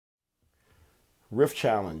Riff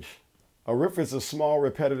challenge. A riff is a small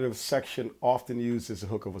repetitive section often used as a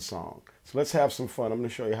hook of a song. So let's have some fun. I'm going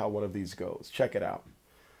to show you how one of these goes. Check it out.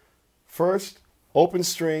 First, open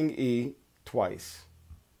string E twice.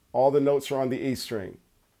 All the notes are on the E string.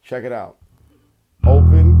 Check it out.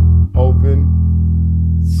 Open,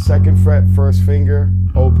 open, second fret, first finger,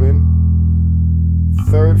 open,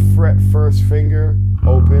 third fret, first finger,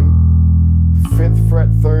 open, fifth fret,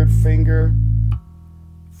 third finger,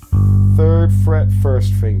 third fret,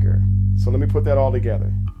 first finger. So let me put that all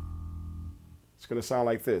together. It's going to sound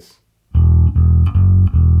like this. I'm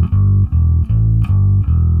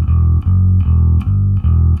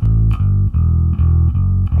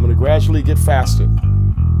going to gradually get faster.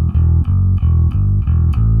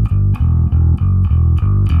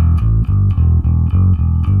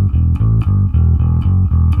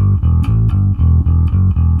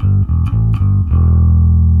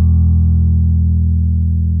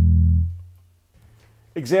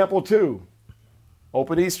 Example 2,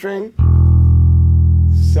 open E string,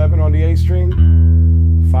 7 on the A string,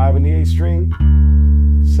 5 on the A string,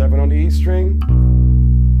 7 on the E string,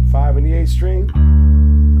 5 on the A string,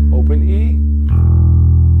 open E,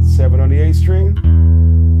 7 on the A string,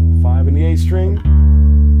 5 on the A string,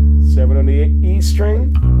 7 on the E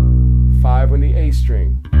string, 5 on the A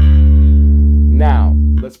string. Now,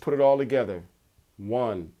 let's put it all together.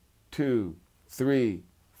 1, 2, 3,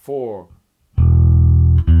 4.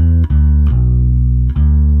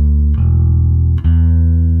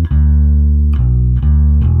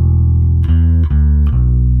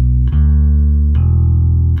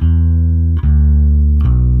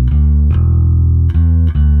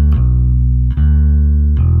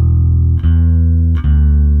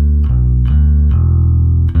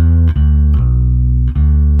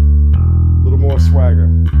 Swagger.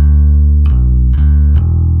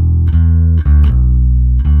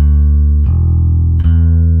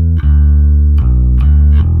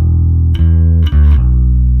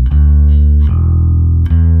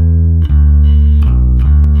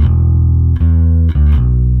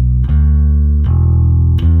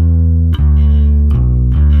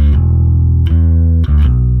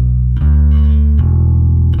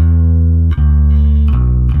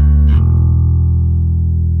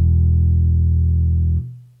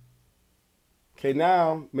 Okay,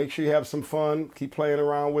 now make sure you have some fun. Keep playing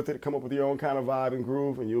around with it. Come up with your own kind of vibe and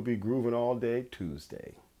groove, and you'll be grooving all day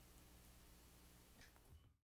Tuesday.